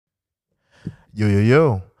Yo, yo,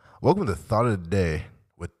 yo. Welcome to Thought of the Day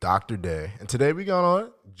with Dr. Day. And today we got on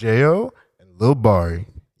J.O. and Lil Bari.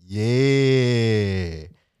 Yeah.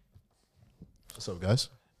 What's up, guys?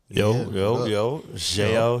 Yo, Yeah, yo, what up? yo,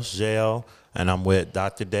 JL, and I'm with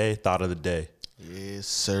Dr. Day, Thought of the Day. Yes,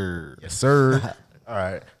 sir. Yes, sir. All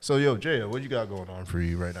right. So, yo, J.O., what you got going on for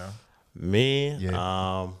you right now? Me,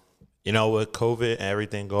 Yeah. with COVID and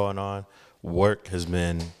everything going on, work has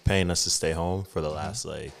been paying us to stay home for the last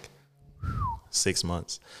 6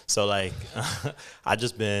 months. So I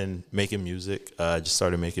just been making music. Just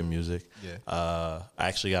started making music. Yeah. I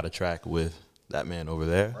actually got a track with that man over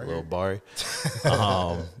there, Lil Bari.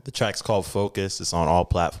 The track's called Focus. It's on all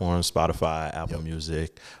platforms, Spotify, Apple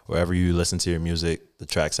Music, wherever you listen to your music. The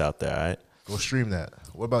track's out there. All right. Go stream that.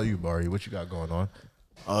 What about you, Bari? What you got going on?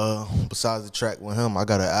 Besides the track with him, I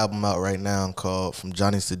got an album out right now called From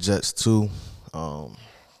Johnny's to Jets 2.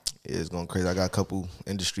 It's going crazy. I got a couple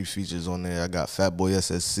industry features on there. I got Fatboy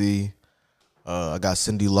SSC. I got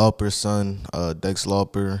Cindy Lauper's son, Dex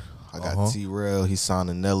Lauper. I got T-Rail. He's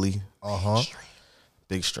signing Nelly.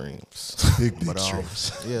 Big streams. Big But,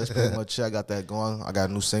 streams. Yeah, that's pretty much it. I got that going. I got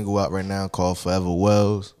a new single out right now called Forever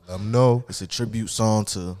Wells. Let them know. It's a tribute song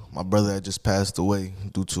to my brother that just passed away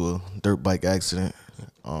due to a dirt bike accident.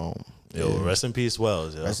 Rest in peace,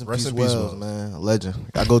 Wells. Yo. Rest in Rest peace, in peace, Wells, Wells. man. A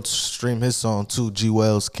legend. I go to stream his song too. G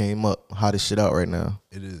Wells came up. Hottest shit out right now.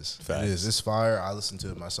 It is. Facts. It is. It's fire. I listen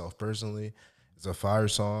to it myself personally. It's a fire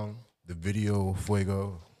song. The video,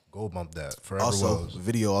 Fuego. Go bump that. Forever Also, Wells. the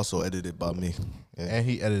video also edited by me. Yeah. And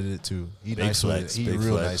he edited it too. He Big nice flex, with it. He big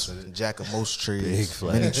real flex. nice with it. Jack of most trades. Big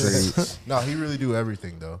flex. Many trades. No, he really do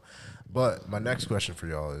everything though. But my next question for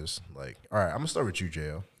y'all is like, all right, I'm gonna start with you,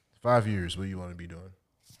 Jo. 5 years, what do you want to be doing?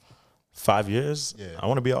 5 years? Yeah. I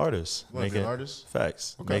want to be an artist. You wanna be an artist?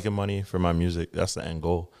 Facts. Okay. Making money for my music. That's the end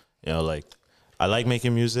goal. You know, like I like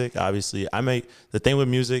making music. Obviously, the thing with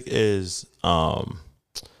music is I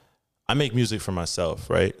make music for myself,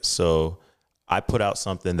 right? So I put out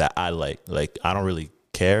something that I like. Like I don't really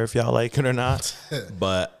care if y'all like it or not,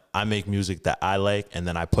 but I make music that I like, and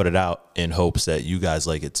then I put it out in hopes that you guys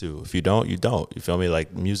like it too. If you don't, you don't. You feel me?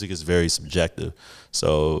 Like music is very subjective.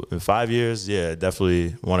 So in 5 years, yeah,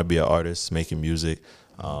 definitely want to be an artist making music.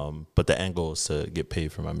 But the end goal is to get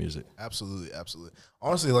paid for my music. Absolutely, absolutely.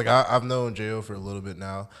 Honestly, like I've known Jo for a little bit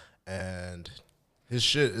now, and his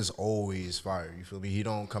shit is always fire. You feel me? He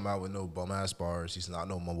don't come out with no bum ass bars. He's not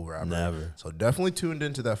no mumble rapper. Never. So definitely tuned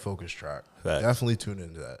into that Focus track. Facts. Definitely tuned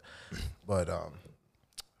into that. But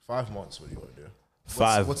 5 months, what do you want to do?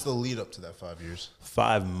 What's the lead up to that 5 years?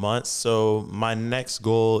 5 months. So my next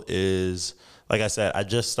goal is, like I said, I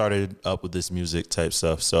just started up with this music type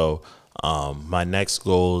stuff. So my next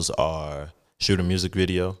goals are shoot a music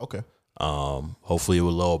video. Okay. Hopefully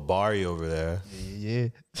with Lil Bari over there. Yeah.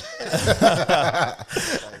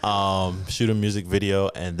 Shoot a music video,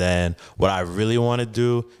 and then what I really want to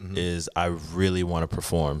do is I really want to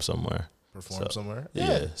perform somewhere. Perform somewhere?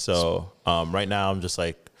 Yeah. So right now I'm just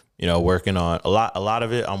like, working on a lot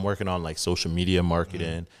of it. I'm working on like social media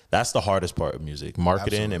marketing. That's the hardest part of music.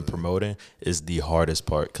 Marketing and promoting is the hardest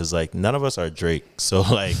part, because like none of us are Drake. So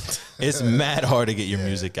like it's mad hard to get your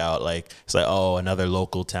music out. Like it's like, oh, another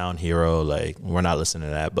local town hero. Like we're not listening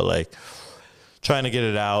to that, but like trying to get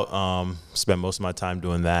it out. Spend most of my time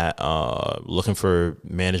doing that. Looking for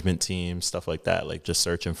management teams, stuff like that. Like just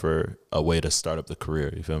searching for a way to start up the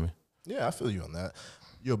career. You feel me? Yeah, I feel you on that.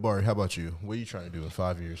 Yo, Bari, how about you? What are you trying to do in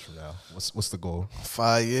 5 years from now? What's the goal?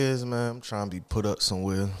 5 years, man. I'm trying to be put up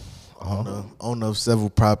somewhere. Own up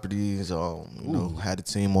several properties. Had a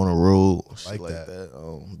team on the road. Shit Like like that.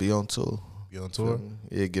 that. Be on tour. Be on tour?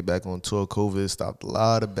 Yeah, get back on tour. COVID stopped a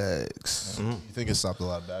lot of bags. You think it stopped a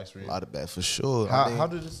lot of bags for you? A lot of bags for sure. How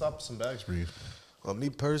did it stop some bags for you? Well,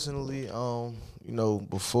 me personally,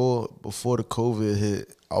 before the COVID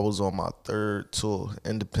hit, I was on my third tour,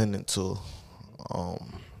 independent tour.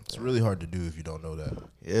 It's really hard to do if you don't know that.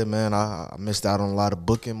 Yeah, man, I missed out on a lot of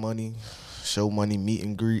booking money, show money, meet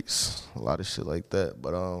and greets, a lot of shit like that.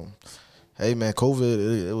 But hey, man,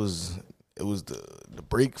 COVID, it was the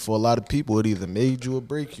break for a lot of people. It either made you or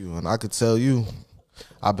break you, and I could tell you,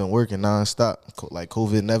 I've been working nonstop. Like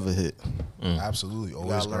COVID never hit. Absolutely. You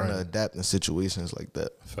Always gotta learn to grinding. adapt in situations like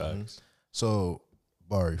that. Facts. So,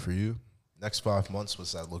 Bari, for you, next 5 months,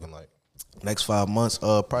 what's that looking like? Next 5 months,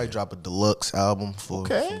 probably drop a deluxe album for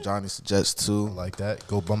from Johnny Suggests too. I like that.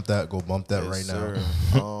 Go bump that. Go bump that right now.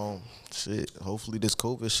 now. Shit. Hopefully this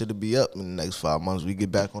COVID shit'll be up in the next 5 months. We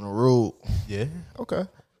get back on the road. Yeah. Okay.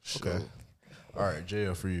 Sure. Okay. All right,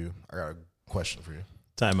 Jo, for you, I got a question for you.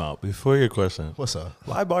 Time out. Before your question, What's up?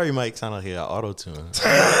 why Barry mic sound like he got auto tune?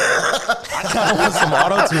 I kind of want some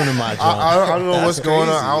auto tune in my drum. I don't know what's going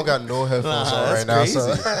on. I don't got no headphones on right now. So. All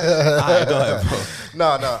right, go ahead, bro. No.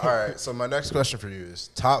 All right. So my next question for you is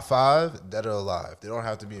top 5 dead or alive. They don't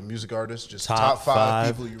have to be a music artist. Just top 5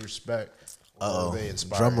 people you respect. Or they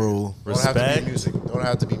inspire. Drum roll. Don't have to Respect? be music. Don't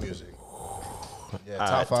have to be music. Yeah, All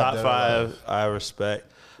top right, 5. top dead or 5 alive. I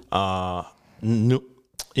respect.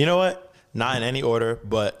 You know what? Not in any order,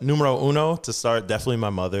 but numero uno to start. Definitely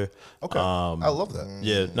my mother. Okay. I love that.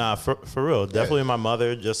 Yeah, nah, for real. Definitely my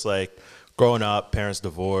mother. Just like growing up, parents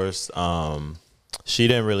divorced. She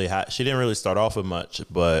didn't really start off with much,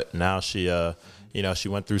 but now she she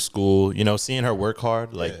went through school. Seeing her work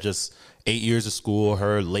hard, like just 8 years of school,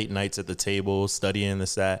 her late nights at the table, studying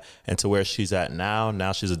this, that, and to where she's at now.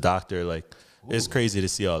 Now she's a doctor. Like it's crazy to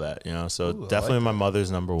see all that. So definitely my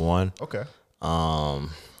mother's number one. Okay.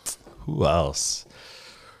 Who else?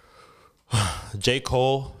 J.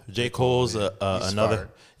 Cole. J. Cole's another. fire.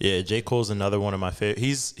 Yeah, J. Cole's another one of my favorite.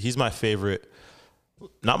 He's my favorite.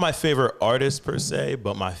 Not my favorite artist per se,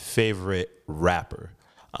 but my favorite rapper.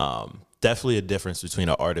 Definitely a difference between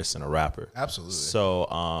an artist and a rapper. Absolutely. So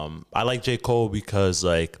I like J. Cole because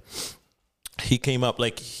like he came up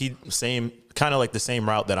like kind of like the same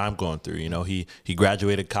route that I'm going through. He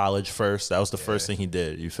graduated college first. That was the first thing he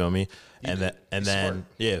did. You feel me? And then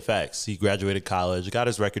facts. He graduated college, got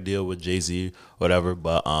his record deal with Jay-Z, whatever.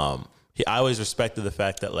 But I always respected the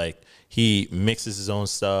fact that like he mixes his own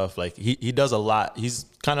stuff. Like he does a lot. He's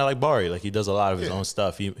kind of like Barry. Like he does a lot of his own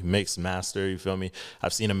stuff. He makes master. You feel me?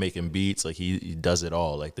 I've seen him making beats. Like he does it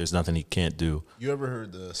all. Like there's nothing he can't do. You ever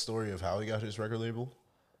heard the story of how he got his record label?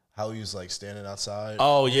 How he was like standing outside.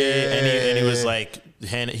 Oh yeah, and he was like,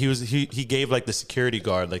 he gave like the security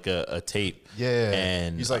guard like a tape. Yeah,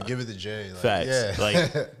 and he's like, give it to Jay. Like, facts. Yeah.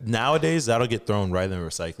 Like nowadays, that'll get thrown right in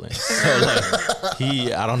recycling. So like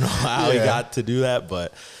I don't know how he got to do that,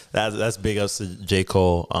 but that's big ups to J.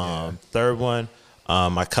 Cole. Third one.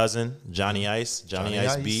 My cousin Johnny Ice, Johnny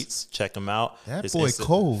Ice Beats, check him out. That His boy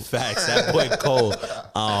Cole. Facts, that boy Cole.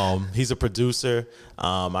 He's a producer.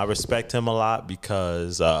 I respect him a lot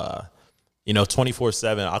because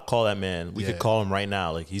 24/7. I'll call that man. We could call him right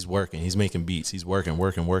now. Like he's working. He's making beats. He's working.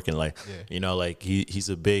 Like like he's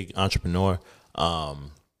a big entrepreneur.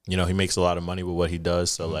 He makes a lot of money with what he does.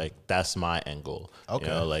 So like that's my end goal.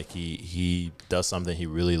 Okay. Like he does something he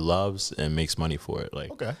really loves and makes money for it.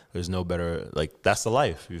 Like there's no better, like that's the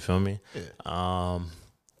life. You feel me? Yeah.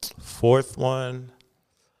 Fourth one,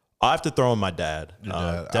 I have to throw in my dad. Your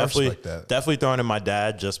dad. I respect that. Definitely throwing in my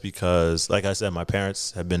dad just because, like I said, my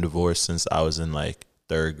parents have been divorced since I was in like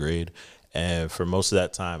 3rd grade. And for most of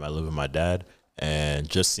that time, I live with my dad. And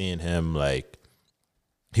just seeing him, like,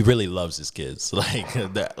 he really loves his kids. Like,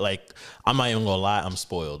 I'm not even gonna lie, I'm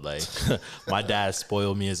spoiled. Like, my dad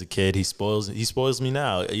spoiled me as a kid. He spoils me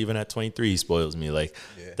now. Even at 23, he spoils me. Like,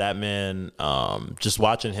 that man, just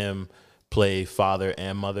watching him play father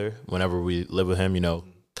and mother whenever we live with him,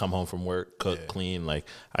 come home from work, cook, clean. Like,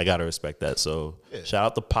 I gotta respect that. So shout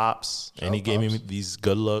out to Pops. And he gave me these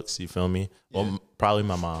good looks, you feel me? Well, probably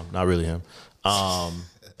my mom, not really him.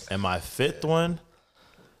 And my fifth one,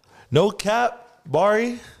 no cap,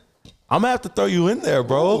 Barry, I'm gonna have to throw you in there,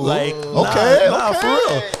 bro. Like, nah, for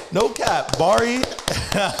real. No cap, Barry.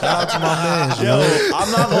 Shout out to my man. Yo,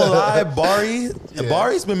 I'm not gonna lie,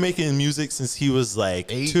 Barry's been making music since he was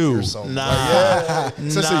like 8 2. or something.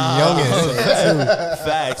 Since a youngin'.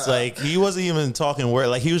 Facts. Like he wasn't even talking words.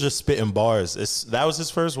 Like he was just spitting bars. That was his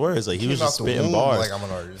first words. Like he was just out the spitting womb bars. like I'm an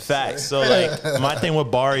artist. Facts. So like my thing with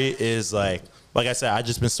Barry is like I said, I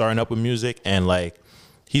just been starting up with music and like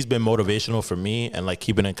he's been motivational for me and like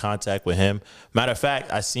keeping in contact with him. Matter of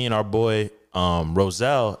fact, I seen our boy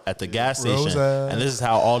Roselle at the gas station, and this is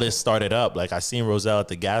how all this started up. Like I seen Roselle at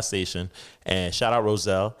the gas station, and shout out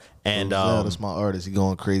Roselle. And that's my artist. He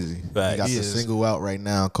going crazy. He got the single out right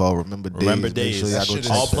now called "Remember Days." Remember Make Days. sure y'all go Shit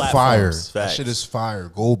check all is it out. fire. platforms. That Facts. shit is fire.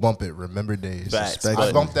 Go bump it. Remember Days. Facts. I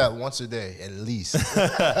But- bump that once a day at least.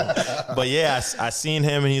 But yeah, I seen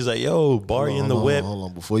him, and he's like, "Yo, Barry in the whip." Hold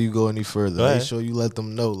on. Before you go any further, Go ahead. make sure you let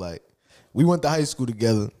them know. Like, we went to high school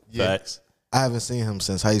together. Facts. I haven't seen him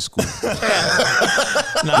since high school. We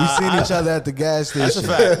seen each other at the gas station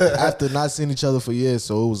after not seeing each other for years,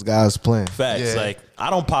 so it was God's plan. Facts. Yeah. Like I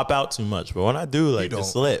don't pop out too much, but when I do, like,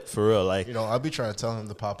 it's don't. lit for real. Like, You know, I'll be trying to tell him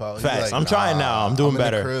to pop out. He'd be facts. like, I'm trying "Nah, now. I'm doing in the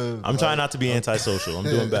better. crib." I'm trying not to be antisocial. I'm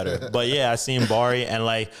doing better. But yeah, I seen Bari, and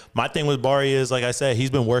like my thing with Bari is, like I said, he's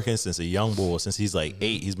been working since a young boy. Since he's like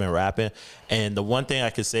 8, he's been rapping. And the one thing I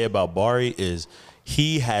could say about Bari is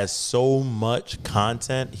he has so much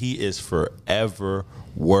content. He is forever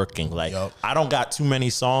working. Like, Yup. I don't got too many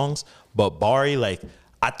songs, but Bari, like,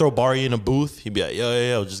 I throw Bari in a booth, he'd be like,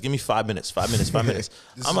 yo, just give me 5 minutes, 5 minutes, 5 minutes.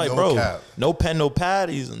 This I'm is like, no bro, cap. no pen, no pad.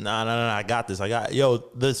 He's nah, I got this.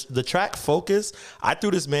 The track Focus, I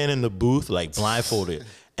threw this man in the booth like blindfolded.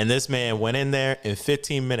 And this man went in there in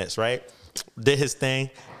 15 minutes, right? Did his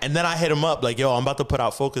thing. And then I hit him up like, yo, I'm about to put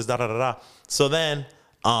out Focus, da da da da. So then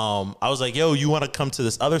I was like, yo, you want to come to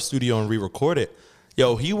this other studio and re-record it?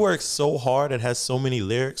 Yo, he works so hard and has so many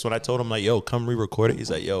lyrics. When I told him, like, yo, come re-record it, he's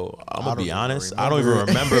like, yo, I'm going to be honest. I don't even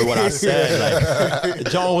remember what I said. Like,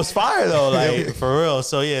 John was fire, though, like, for real.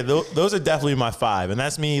 So, yeah, those are definitely my 5. And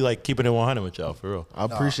that's me, like, keeping it 100 with y'all, for real. I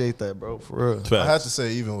appreciate that, bro. For real. I have to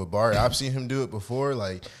say, even with Bari, I've seen him do it before.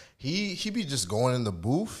 Like he be just going in the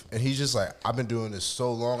booth, and he's just like, I've been doing this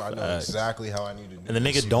so long, I know exactly how I need to do. And the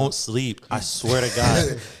this. nigga don't sleep. I swear to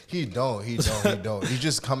God. He don't. He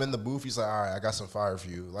just come in the booth. He's like, all right, I got some fire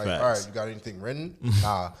for you. Like, Facts. all right, you got anything written?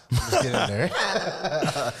 Nah, just get in there.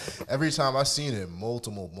 Every time I've seen it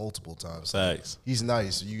multiple times. Facts. He's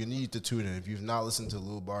nice. You need to tune in. If you've not listened to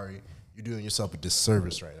Lil Bari, you're doing yourself a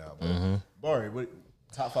disservice right now. Bro. Bari, what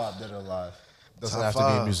top 5 dead or alive? Doesn't Top have to be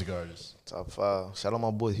a 5. music artist. Top 5. Shout out my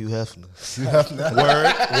boy Hugh Hefner.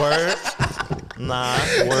 Word. Nah,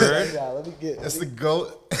 word. Let me get. That's the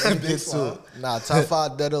GOAT. Get to it. Nah, top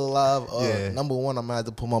 5 dead or alive. Yeah. Number 1, I'm gonna have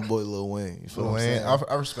to put my boy Lil Wayne. You feel Lil what I'm Wayne, saying?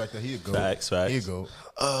 I respect that. He a GOAT. Facts. He a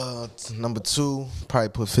GOAT. Number 2, probably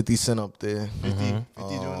put 50 Cent up there. 50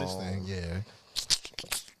 doing this thing. Yeah.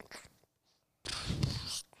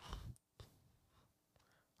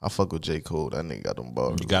 I fuck with J. Cole. That nigga got them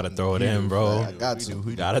bars. You got to throw it in, bro. I got to.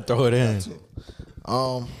 You got to throw it in.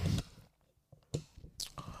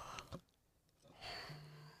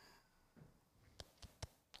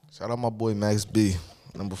 Shout out my boy Max B,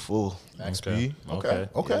 number 4. Max Okay. B. Okay.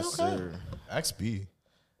 Yes, sir. Max B.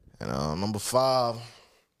 And number 5,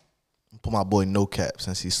 put my boy No Cap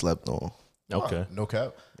since he slept on. Okay. No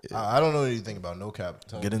cap. I don't know anything about No Cap.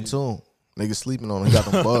 Get into him. Nigga sleeping on him. He got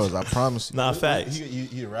them bars. I promise you. Nah, facts.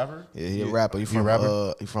 He a rapper? Yeah, he a rapper. He from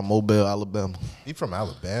rapper? he from Mobile, Alabama. He from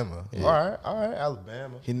Alabama. All right,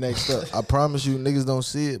 Alabama. He next up. I promise you, niggas don't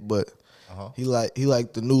see it, but he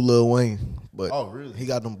like the new Lil Wayne. But Oh, really? he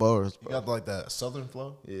got them bars, You bro. got like that Southern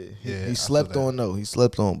flow. Yeah, Yeah, I he feel slept that. on though. He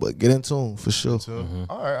slept on, but get into him for sure. Too.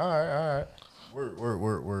 All right.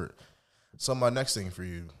 Word. So my next thing for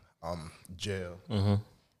you, jail.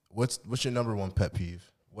 What's your number 1 pet peeve?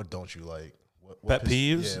 What don't you like? What Pet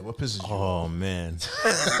peeves? Yeah, what pisses you off? Oh, man.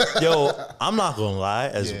 Yo, I'm not going to lie.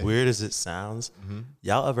 As Yeah. weird as it sounds,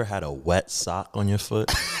 y'all ever had a wet sock on your foot?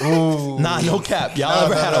 Ooh. Nah, no cap. Y'all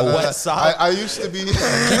ever had a wet sock? I used to be. Bro,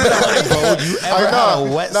 you ever had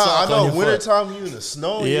a wet sock I know. on your foot? Wintertime, you in the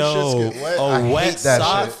snow, and your Yo, shits get wet. a I wet hate that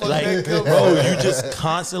sock, shit. like, bro, you just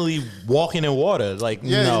constantly walking in water, like,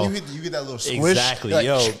 Yeah, no, and you get that little squish. exactly, like,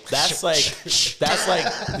 yo, that's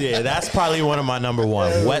yeah, that's probably one of my number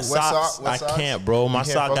 1. Yeah, wet socks, wet I socks? can't, bro. My You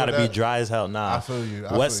can't sock fuck gotta with be that? dry as hell. Nah, I feel you.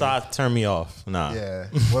 Wet sock turn me off. Nah, Yeah.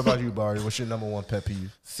 What about you, Barry? What's your number 1 pet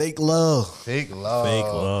peeve? Fake love. Fake love. fake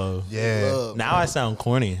love. Yeah. Love. Now I sound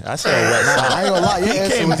corny. I said a wet sock. I ain't gonna lie. Your He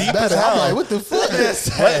answer came was deep better. as hell. I'm like, what the fuck?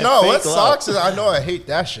 What? No, Fake what love. socks? I know I hate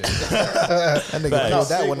that shit. That nigga Facts. pulled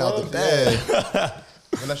that Fake one out the love? bag. Yeah.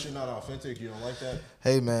 Unless you're not authentic, you don't like that?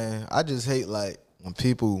 Hey man, I just hate like when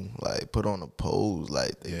people like put on a pose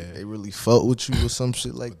like Yeah. they really fuck with you or some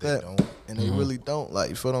shit like they that, don't. and they really don't. Like,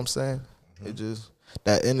 you feel what I'm saying? It just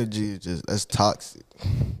that energy is just that's toxic.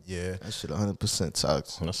 Yeah. That shit 100%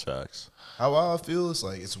 toxic. That's facts. How I feel is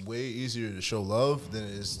like it's way easier to show love than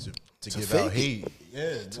it is to give fake out it. hate.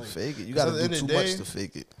 Yeah. To fake it, you 'cause gotta at the do end of too the much day, to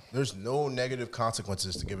fake it. There's no negative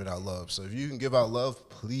consequences to giving out love. So if you can give out love,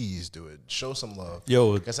 please do it. Show some love.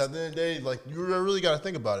 Yo, Because at the end of the day, like you really got to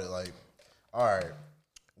think about it. Like, all right,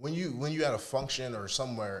 when you at a function or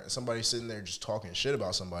somewhere and somebody's sitting there just talking shit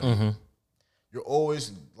about somebody, you're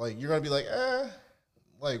always like you're gonna be like,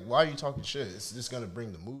 like why are you talking shit? It's just gonna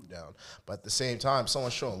bring the mood down. But at the same time,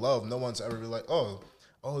 someone's showing love. No one's ever be like, oh,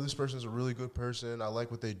 this person's a really good person. I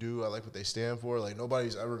like what they do. I like what they stand for. Like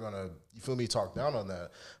nobody's ever gonna, you feel me, talk down on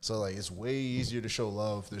that. So like it's way easier to show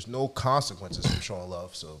love. There's no consequences for showing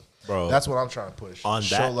love. So Bro, that's what I'm trying to push. on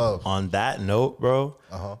show that love. on that note, bro,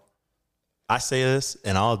 Uh-huh. I say this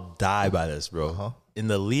and I'll die by this, bro. in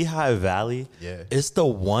the Lehigh Valley, Yeah. it's the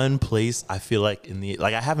one place I feel like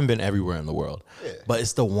I haven't been everywhere in the world, but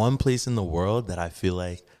it's the one place in the world that I feel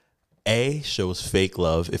like A, shows fake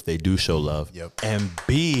love if they do show love, and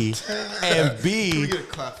B, We get a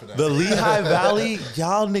clap for that. the Lehigh Valley,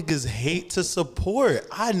 y'all niggas hate to support.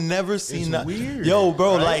 I never seen that. weird, Yo,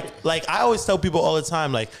 bro, right? like I always tell people all the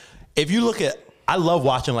time, like if you look at, I love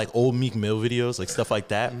watching like old Meek Mill videos, like stuff like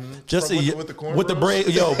that. Just with the cornrows? braid,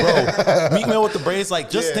 yo, bro, Meek Mill with the braids. Like,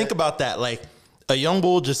 just think about that, like. A young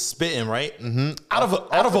bull just spitting, right? Out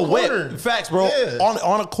of a whip. corner. Facts, bro. Yeah.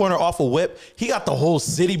 On a corner off a whip. He got the whole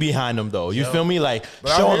city behind him, though. You feel me? Like,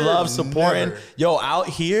 But out showing here, love, supporting. never. Yo, out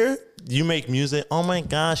here, you make music. Oh my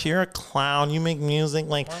gosh, you're a clown. You make music.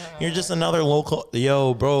 Like, you're just another local.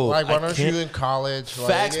 Yo, bro. Like, why I don't can't- you in college?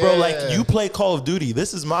 Facts, bro. Like, you play Call of Duty.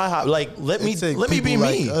 This is my hobby. Like, let me It take be people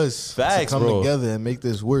me. like us Facts, to come bro. together and make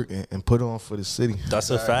this work and put on for the city. That's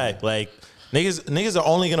a fact. Like, niggas are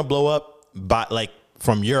only gonna blow up by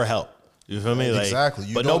from your help. You feel me? Like, Exactly.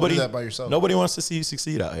 You but don't do nobody that by yourself. Nobody wants to see you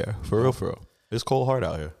succeed out here. For real, for real. It's cold hard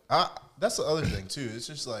out here. That's the other thing too. It's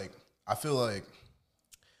just like I feel like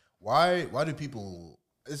why do people?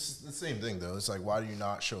 It's the same thing though. It's like why do you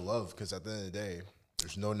not show love? Because at the end of the day,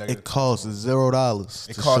 there's no negative. It costs $0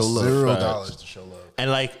 It to costs show love. $0 to show love. And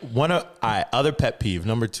like other pet peeve,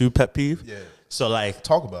 number 2 pet peeve. Yeah. So like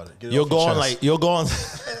Talk about it. Get it you'll off go your on chest. like you'll go on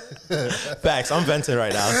facts. I'm venting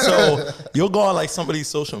right now. So you'll go on like somebody's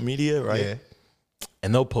social media, right? Yeah.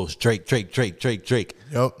 And they'll post Drake.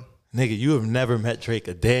 Yep. Nigga, you have never met Drake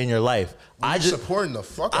a day in your life. I You're just supporting the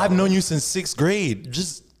fuck. out I've of known him. you since 6th grade.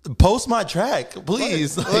 Just post my track,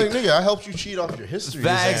 please. Like, nigga, I helped you cheat off your history.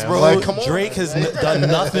 Facts, exam. bro. Like, come on. Drake has done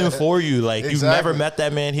nothing for you. Like you've never Exactly. met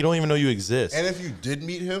that man. He don't even know you exist. And if you did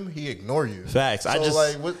meet him, he ignore you. Facts. I So, just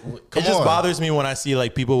like, come it just on. bothers me when I see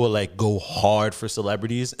like people will like go hard for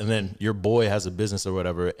celebrities, and then your boy has a business or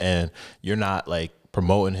whatever, and you're not like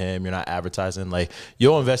promoting him. You're not advertising. Like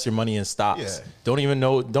you'll invest your money in stocks. Yeah. Don't even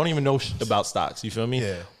know about stocks. You feel me?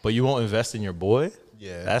 Yeah. But you won't invest in your boy.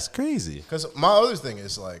 Yeah. That's crazy. Because my other thing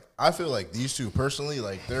is like I feel like these two personally,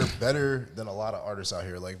 like they're better than a lot of artists out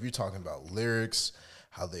here. Like if you're talking about lyrics,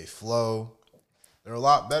 how they flow, they're a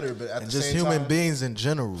lot better. But at And the just same human time, beings in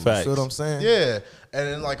general. Facts. You feel what I'm saying? yeah. And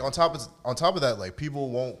then like on top of that, like people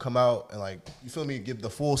won't come out and like you feel me give the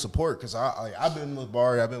full support because I've been with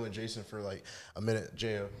Barry, I've been with Jason for like a minute.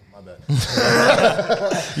 Jail, my bad.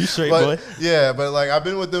 You straight, But boy. yeah, but like I've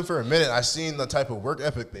been with them for a minute. I've seen the type of work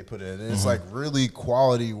ethic they put in. And it's like really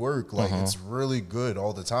quality work. Like it's really good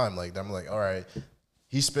all the time. Like I'm like, all right,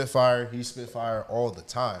 he spit fire all the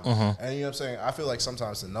time. And you know what I'm saying? I feel like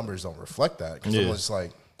sometimes the numbers don't reflect that because Yeah. someone's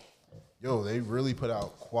like, yo, they really put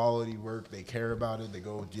out quality work. They care about it. They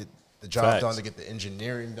go get the job Facts. done. They get the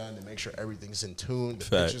engineering done to make sure everything's in tune. The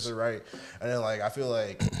Facts. pictures are right. And then like I feel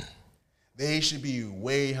like they should be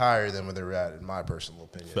way higher than where they're at, in my personal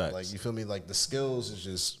opinion. Facts. Like you feel me? Like the skills is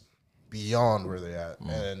just beyond where they're at.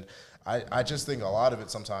 And I just think a lot of it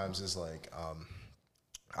sometimes is like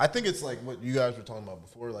I think it's like what you guys were talking about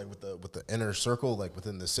before, like with the inner circle, like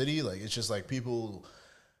within the city. Like it's just like people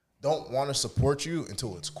don't want to support you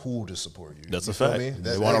until it's cool to support you. That's You a feel fact. me?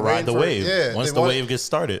 They want to ride the waiting wave. Yeah, Once they the wanna- wave gets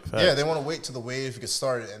started. Facts. Yeah, they want to wait till the wave gets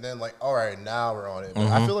started and then like, all right, now we're on it. But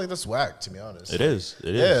I feel like that's whack, to be honest. It is.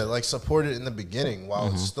 It is. Yeah, like support it in the beginning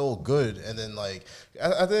while it's still good, and then like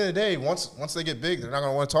at the end of the day, once they get big, they're not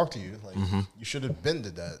gonna want to talk to you. Like you should have been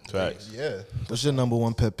did that. Like, Facts. yeah, What's your number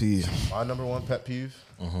one pet peeve? my number one pet peeve.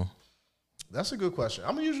 That's a good question.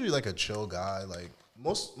 I'm usually like a chill guy. Like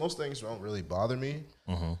most things don't really bother me.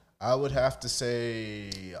 I would have to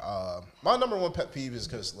say my number one pet peeve is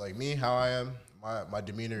because like me, how I am, my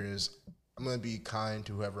demeanor is I'm gonna be kind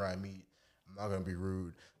to whoever I meet. I'm not gonna be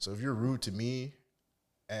rude. So if you're rude to me,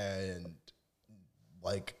 and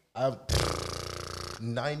like I've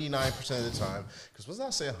 99% of the time, because let's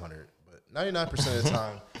not say 100, but 99% of the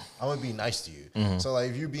time, I'm gonna be nice to you. So like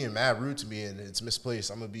if you're being mad rude to me and it's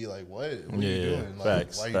misplaced, I'm gonna be like, what are you Yeah, doing? Like,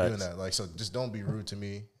 facts, why are you facts. doing that? Like, so just don't be rude to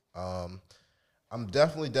me. I'm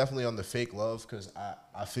definitely on the fake love because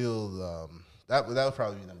I feel that would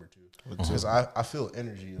probably be number 2 because I feel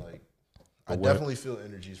energy. Like I definitely feel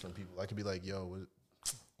energies from people. I could be like, yo, what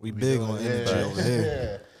We big on energy over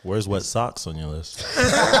here. Where's wet socks on your list?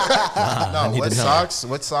 No, need wet to know.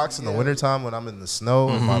 socks in the wintertime when I'm in the snow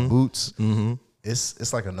in my boots.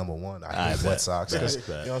 It's like a number 1. I hate bet. wet socks. 'cause, Bet.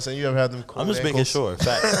 you know what I'm saying? You ever had them cold I'm just making ankles? sure.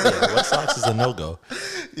 Facts. Yeah, wet socks is a no go.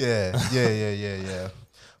 Yeah.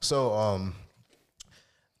 So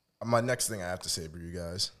my next thing I have to say for you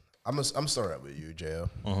guys, I'm gonna start out with you,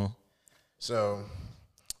 JL. So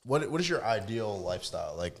what is your ideal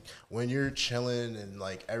lifestyle? Like when you're chilling and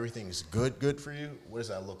like everything's good for you, what does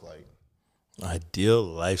that look like? Ideal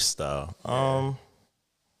lifestyle.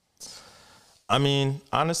 I mean,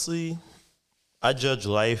 honestly, I judge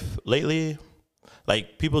life lately.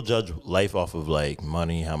 Like people judge life off of like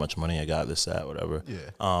money, how much money I got, this, that, whatever.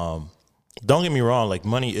 Yeah. Don't get me wrong, like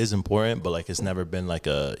money is important, but like it's never been like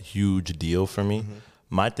a huge deal for me.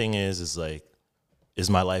 My thing is like, is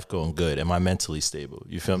my life going good? Am I mentally stable?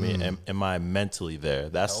 You feel me? Am I mentally there?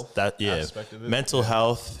 That's Health that. Yeah, aspect of it? mental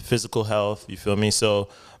health, physical health. You feel me? So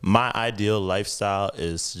my ideal lifestyle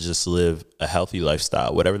is to just live a healthy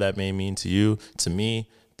lifestyle, whatever that may mean to you. To me,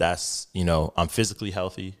 that's, you know, I'm physically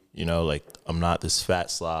healthy. You know, like I'm not this fat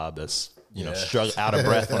slob that's, you know, struggle out of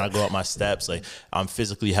breath when I go up my steps. Like I'm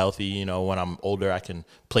physically healthy. You know, when I'm older, I can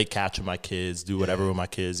play catch with my kids, do whatever with my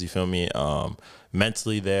kids. You feel me?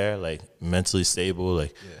 Mentally there, like mentally stable.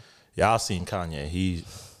 Like y'all seen Kanye?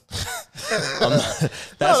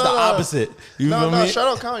 That's the opposite. You feel me? Shout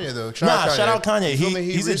out Kanye though. Shout out Kanye. You feel me?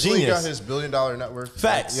 He's a recently genius. Got his $1 billion net worth.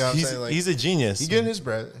 Facts. You know what I'm saying? Like, He's a genius. He getting his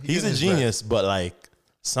bread. He's a genius, but like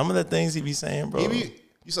some of the things he be saying, bro.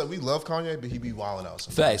 You said we love Kanye, but he be wilding out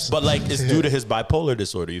sometimes. Facts, but like it's due to his bipolar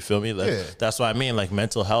disorder. You feel me? Like that's what I mean. Like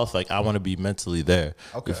mental health. Like I want to be mentally there.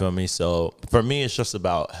 Okay. You feel me? So for me, it's just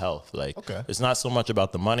about health. Like it's not so much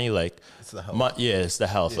about the money. Like it's the health. It's the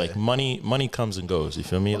health. Like money comes and goes. You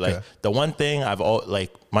feel me? Okay. Like the one thing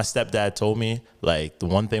like my stepdad told me, like the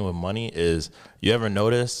one thing with money is, you ever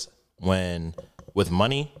notice when with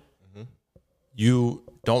money, you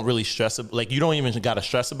don't really stress it. Like you don't even gotta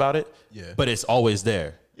stress about it. Yeah. But it's always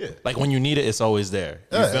there. Yeah. Like when you need it, it's always there.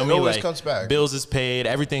 You Yeah, feel it me? always Like comes back. bills is paid,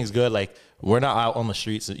 everything's good. Like we're not out on the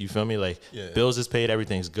streets. You feel me? Like bills is paid,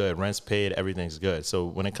 everything's good. Rent's paid, everything's good. So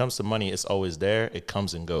when it comes to money, it's always there. It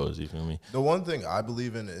comes and goes. You feel me? The one thing I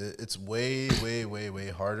believe in, it's way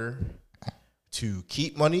harder to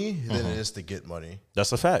keep money than it is to get money.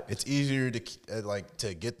 That's a fact. It's easier to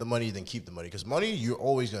to get the money than keep the money, because money you're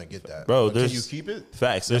always gonna get that. Bro, But can you keep it?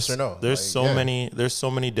 Facts. Yes or no? There's Like, there's so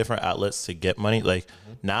many different outlets to get money. Like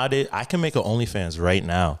nowadays, I can make an OnlyFans right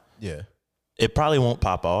now. Yeah. It probably won't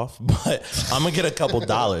pop off, but I'm gonna get a couple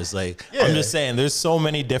dollars. Like I'm just saying, there's so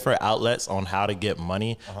many different outlets on how to get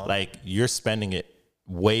money. Like you're spending it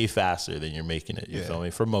way faster than you're making it. You feel me?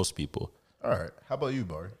 For most people. All right. How about you,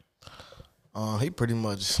 Barry? He pretty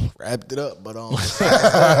much wrapped it up, but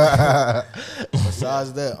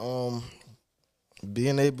besides that,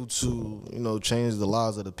 being able to, you know, change the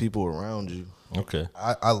lives of the people around you. Okay.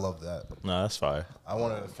 I love that. No, that's fire. I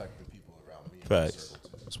want to affect the people around me. Facts.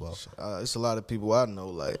 As well. It's a lot of people I know,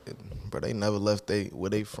 like, but they never left where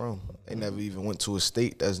they from. They never even went to a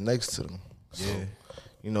state that's next to them. So,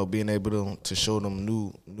 you know, being able to show them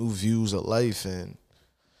new views of life, and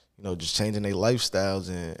you know, just changing their lifestyles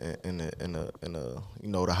and you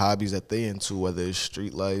know, the hobbies that they into, whether it's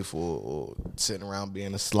street life or sitting around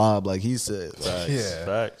being a slob, like he said. Like,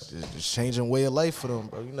 Facts. just changing way of life for them,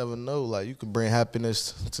 bro. You never know. Like you can bring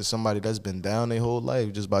happiness to somebody that's been down their whole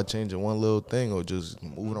life just by changing one little thing or just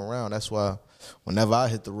moving around. That's why whenever I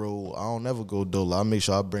hit the road, I don't never go dolo. I make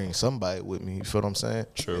sure I bring somebody with me. You feel what I'm saying?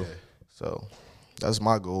 True. So that's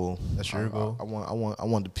my goal. That's your goal? I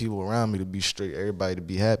want the people around me to be straight, everybody to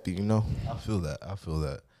be happy, you know? I feel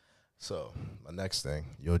that. So, my next thing,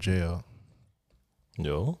 yo, JL.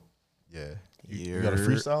 Yo. Yeah. You got a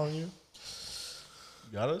freestyle on you?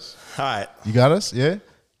 You got us? All right. You got us? Yeah?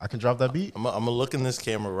 I can drop that beat? I'm gonna look in this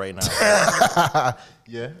camera right now.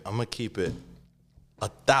 Yeah. I'm gonna keep it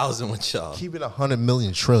 1,000 with y'all. Keep it 100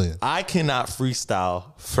 million trillion. I cannot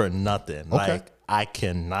freestyle for nothing. Okay. Like, I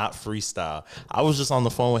cannot freestyle. I was just on the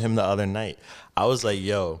phone with him the other night. I was like,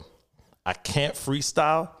 yo, I can't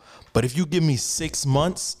freestyle, but if you give me 6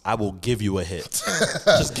 months, I will give you a hit.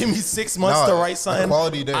 Just give me 6 months to write something.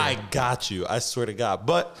 Quality day. I got you. I swear to God.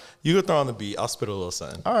 But you can throw on the beat. I'll spit a little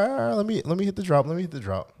something. All right. Let me hit the drop. I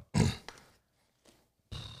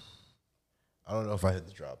don't know if I hit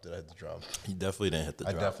the drop. Did I hit the drop? You definitely didn't hit the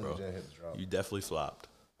drop, definitely bro. didn't hit the drop. You definitely flopped.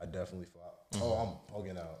 I definitely flopped. Oh, I'm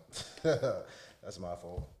poking out. That's my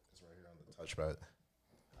fault. It's right here on the touchpad.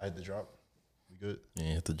 I hit the drop. We good? You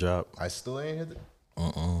ain't hit the drop. I still ain't hit it.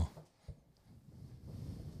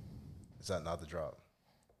 Is that not the drop?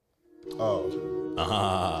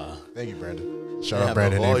 Oh. Thank you, Brandon. Shout out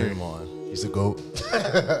Brandon Avery. Volume on. He's the GOAT.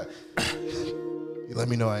 You let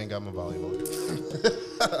me know I ain't got my volume on.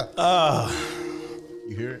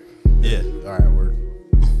 You hear it? Yeah. All right, word.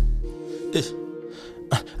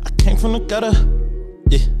 I came from the gutter.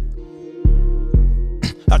 Yeah.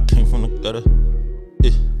 I came from the gutter.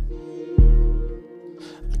 Yeah.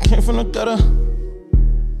 I came from the gutter.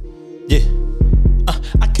 Yeah.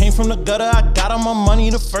 I came from the gutter, I got on my money.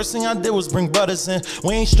 The first thing I did was bring brothers in.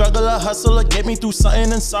 We ain't struggle or hustle or get me through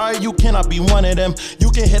something. And sorry, you cannot be one of them.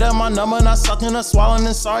 You can hit up my number, not sucking or swallowing.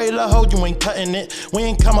 And sorry, the hoe, you ain't cutting it. We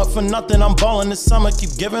ain't come up for nothing, I'm balling this summer.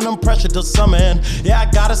 Keep giving them pressure till summer end. Yeah,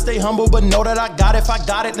 I gotta stay humble, but know that I got it. If I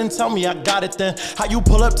got it, then tell me I got it then. How you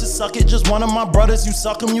pull up to suck it? Just one of my brothers, you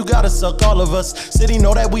suck them, you gotta suck all of us. City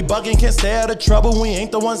know that we bugging, can't stay out of trouble. We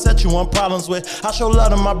ain't the ones that you want problems with. I show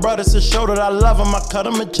love to my brothers to show that I love them. I cut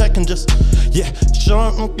them a check and just, yeah, sure,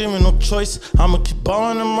 I'm giving no choice. I'ma keep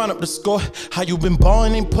balling and run up the score. How you been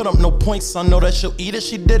balling, ain't put up no points. I know that she'll eat it,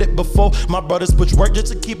 she did it before. My brothers push work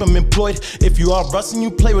just to keep them employed. If you all rustin',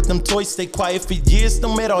 you play with them toys. Stay quiet for years,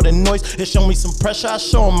 still made all the noise. It show me some pressure, I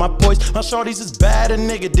show them my poise. My shorties is bad, a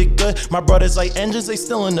nigga did good. My brothers like engines, they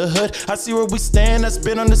still in the hood. I see where we stand, that's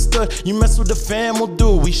been understood. You mess with the fam, we'll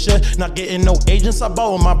do what we should. Not getting no agents, I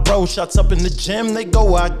ball with my bro. Shots up in the gym, they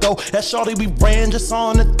go where I go. That shorty we ran just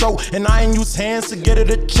on the throat, and I ain't use hands to get it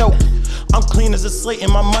a choke. I'm clean as a slate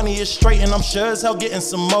and my money is straight, and I'm sure as hell getting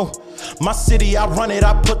some more. My city, I run it,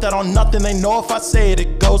 I put that on nothing. They know if I say it,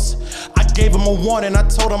 it goes. I gave them a warning, I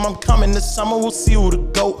told them I'm coming this summer, we'll see who the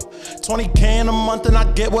GOAT. 20K in a month and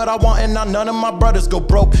I get what I want, and now none of my brothers go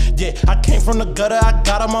broke. Yeah, I came from the gutter, I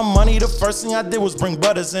got on my money. The first thing I did was bring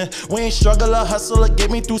brothers in. We ain't struggle or hustle or get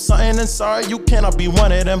me through something. And sorry, you cannot be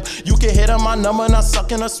one of them. You can hit on my number, not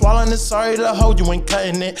sucking or swallowing it. Sorry, the hoe, you ain't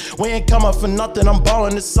cutting it. We ain't come up for nothing, I'm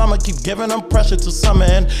balling this summer. Keep giving them pressure till summer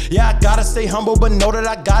end. Yeah, I gotta stay humble, but know that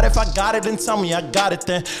I got it. If I got it, then tell me I got it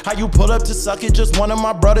then. How you pull up to suck it? Just one of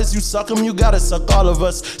my brothers, you suck them, you gotta suck all of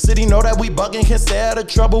us. City know that we bugging, can't stay out of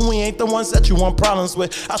trouble. We ain't the ones that you want problems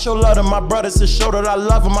with. I show love to my brothers to show that I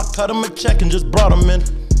love them. I cut them a check and just brought them in.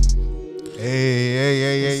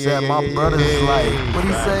 He said my brother's like, what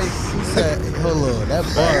he say? He said, hold on, that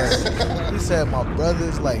bar. He said my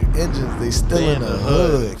brother's like engines, they still in the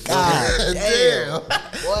hood. God damn.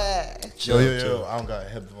 What? Yo, I don't got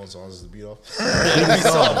headphones on. This is the beat off.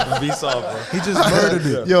 Be soft, bro. He just murdered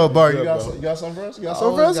it. Yo, Bar, you got something for us? You got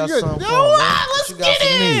something for us? Got You good? something Yo, for him, man. let's What you get got for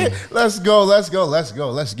me? it.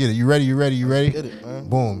 Let's get it. You ready? Get it, man.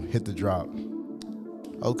 Boom, hit the drop.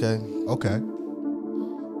 Okay.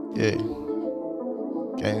 Yeah.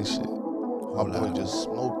 Gang shit. My boy just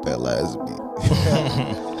smoked that last beat.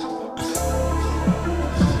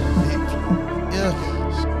 Yeah.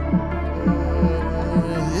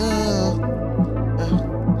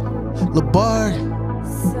 LeBar.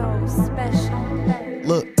 So special.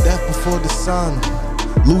 Look, death before the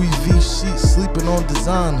sauna. Louis V sheets, sleeping on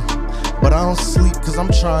designer. But I don't sleep cause I'm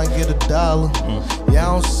trying to get a dollar. Yeah,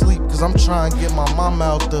 I don't sleep cause I'm trying to get my mama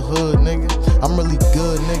out the hood, nigga. I'm really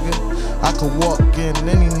good, nigga. I could walk in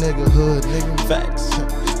any nigga hood, nigga. Facts.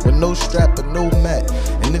 With no strap and no mat.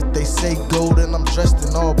 And if they say go, then I'm dressed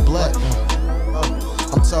in all black.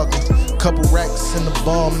 I'm talking couple racks in the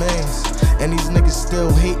ball mains. And these niggas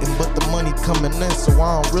still hating, but the money coming in. So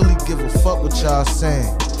I don't really give a fuck what y'all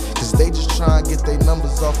saying. Cause they just try to get their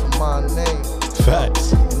numbers off of my name.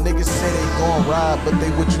 Facts. And niggas say they gon' ride, but they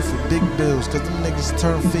with you for big bills. Cause them niggas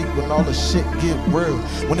turn fake when all the shit get real.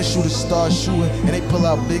 When the shooters start shooting and they pull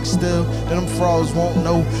out big still, then them frauds won't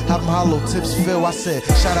know how them hollow tips feel. I said,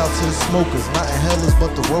 shout out to the smokers, not inhalers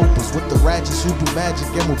but the ropers. With the ratchets who do magic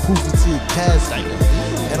and will proof it to your casket.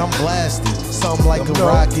 And I'm blasted, something like a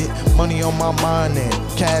rocket. Money on my mind and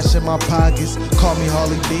cash in my pockets. Call me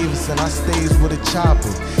Harley Davidson, I stays with a chopper.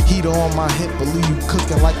 Heater on my hip, believe you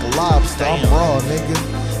cooking like a lobster. I'm raw, nigga.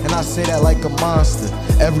 And I say that like a monster.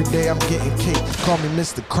 Every day I'm getting cake. Call me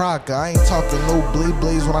Mr. Crocker. I ain't talking no blade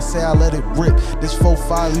blades when I say I let it rip. This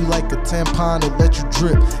 4-5 you like a tampon that let you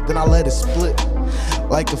drip. Then I let it split.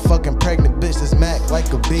 Like a fucking pregnant bitch that's Mac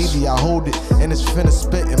like a baby. I hold it and it's finna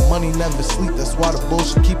spit and money never sleep. That's why the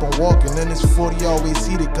bullshit keep on walking. And this 40 always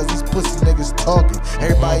heated cause these pussy niggas talking.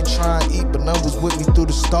 Everybody trying to eat but none was with me through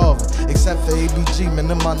the starving. Except for ABG, man,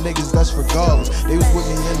 them my niggas, that's regardless. They was with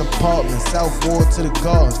me in the apartment, South Ward to the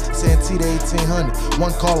gardens. Santita 1800,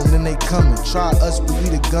 one calling then they coming. Try us, but we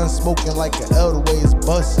the gun smoking like an elder way is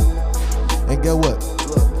bustin'. And get what?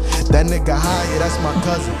 That nigga high, yeah, that's my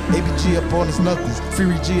cousin. ABG up on his knuckles.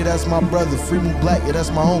 Free G, yeah, that's my brother. Free Move Black, yeah,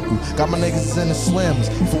 that's my uncle. Got my niggas in the slammers.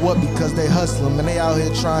 For what? Because they hustlin'. Man, they out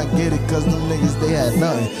here trying to get it. Cause them niggas, they had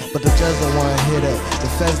nothing. But the judge don't wanna hear that. The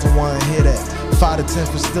feds don't wanna hear that. 5 to 10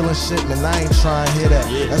 for stealing shit, man, I ain't trying to hear that.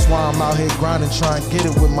 That's why I'm out here grinding, trying to get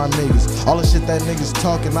it with my niggas. All the shit that niggas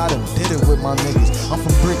talking, I done did it with my niggas. I'm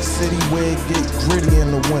from Brick City where it get gritty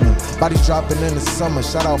in the winter. Bodies dropping in the summer.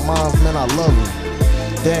 Shout out moms, man, I love them.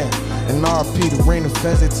 Damn, and RP, the rain and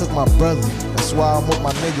feds, they took my brother. That's why I'm with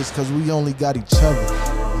my niggas, cause we only got each other.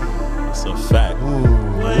 It's a fact.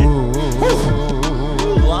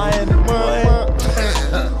 lying, boy.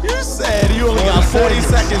 You said you only got 40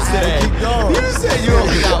 seconds today. You said you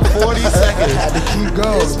only got 40 seconds. Had to keep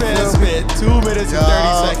going. This man spent 2 minutes and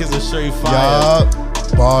 30 seconds of straight fire.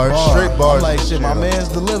 Yup. Bars, straight bars. I'm like, shit, my man's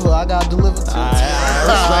deliver. I got to deliver too. I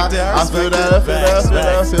respect it. I feel respect that. I it. feel that. I feel that.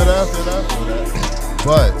 I Facts, feel that. I feel that. I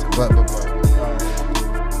feel that. But.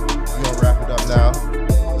 We gonna wrap it up now.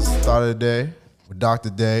 Start of the day with Dr.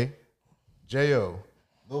 Day, J.O.,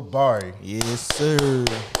 Lil Bari. Yes, sir.